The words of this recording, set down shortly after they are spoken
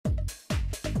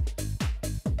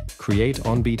create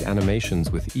on-beat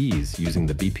animations with ease using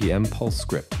the BPM Pulse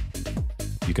script.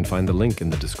 You can find the link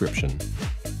in the description.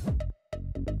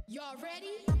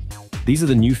 These are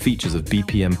the new features of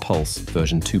BPM Pulse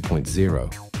version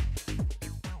 2.0.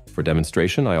 For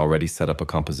demonstration, I already set up a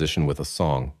composition with a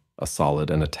song, a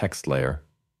solid, and a text layer.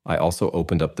 I also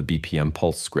opened up the BPM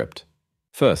Pulse script.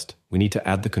 First, we need to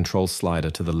add the controls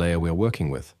slider to the layer we're working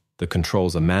with. The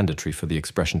controls are mandatory for the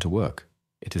expression to work.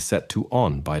 It is set to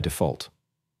on by default.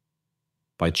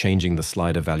 By changing the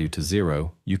slider value to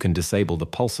 0, you can disable the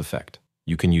pulse effect.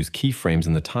 You can use keyframes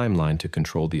in the timeline to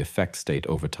control the effect state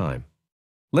over time.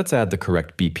 Let's add the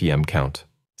correct BPM count.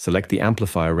 Select the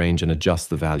amplifier range and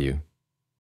adjust the value.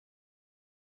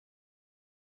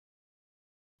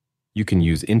 You can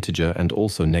use integer and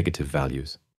also negative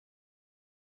values.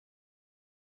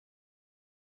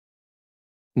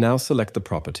 Now select the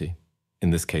property, in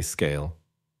this case scale,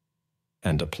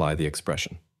 and apply the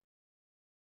expression.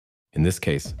 In this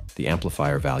case, the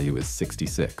amplifier value is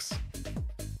 66.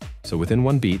 So within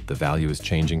one beat, the value is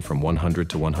changing from 100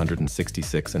 to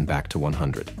 166 and back to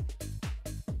 100.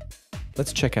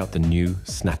 Let's check out the new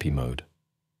snappy mode.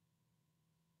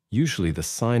 Usually the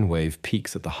sine wave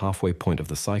peaks at the halfway point of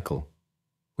the cycle,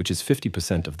 which is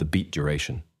 50% of the beat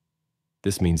duration.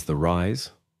 This means the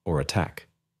rise, or attack,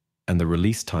 and the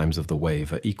release times of the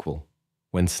wave are equal.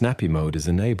 When snappy mode is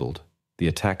enabled, the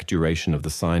attack duration of the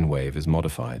sine wave is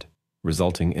modified,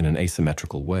 resulting in an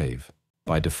asymmetrical wave.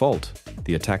 By default,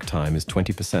 the attack time is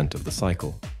 20% of the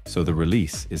cycle, so the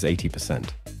release is 80%.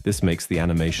 This makes the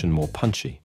animation more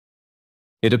punchy.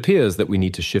 It appears that we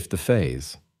need to shift the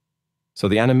phase, so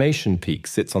the animation peak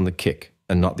sits on the kick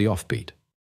and not the offbeat.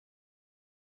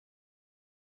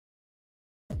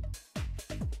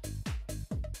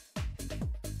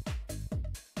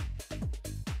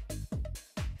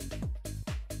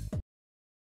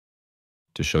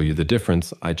 To show you the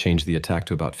difference, I changed the attack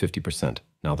to about 50%.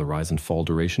 Now the rise and fall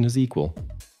duration is equal.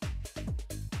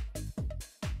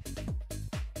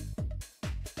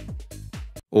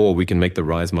 Or we can make the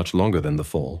rise much longer than the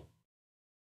fall.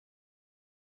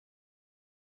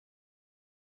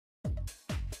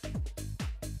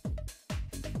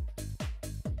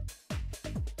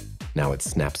 Now it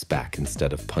snaps back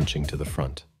instead of punching to the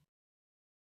front.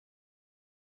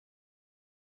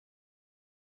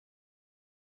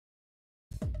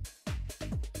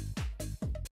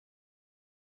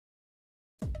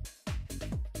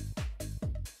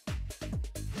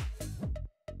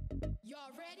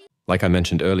 Like I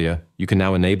mentioned earlier, you can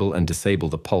now enable and disable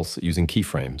the pulse using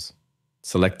keyframes.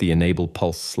 Select the Enable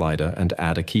Pulse slider and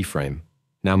add a keyframe.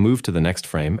 Now move to the next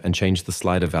frame and change the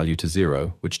slider value to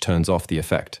 0, which turns off the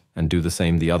effect, and do the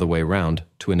same the other way around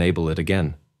to enable it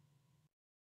again.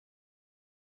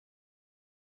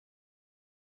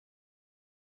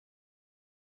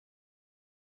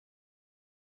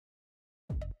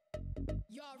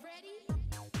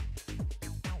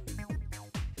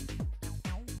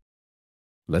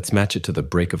 Let's match it to the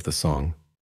break of the song.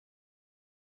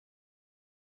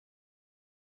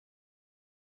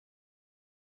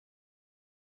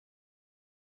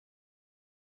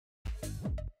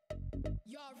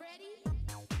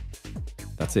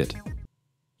 That's it.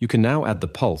 You can now add the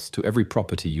pulse to every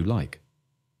property you like.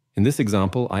 In this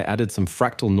example, I added some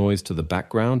fractal noise to the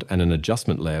background and an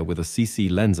adjustment layer with a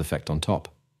CC lens effect on top.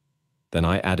 Then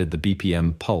I added the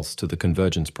BPM Pulse to the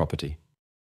convergence property.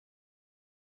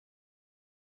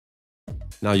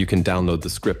 Now you can download the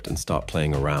script and start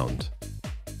playing around.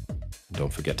 And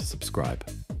don't forget to subscribe.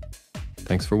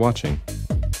 Thanks for watching.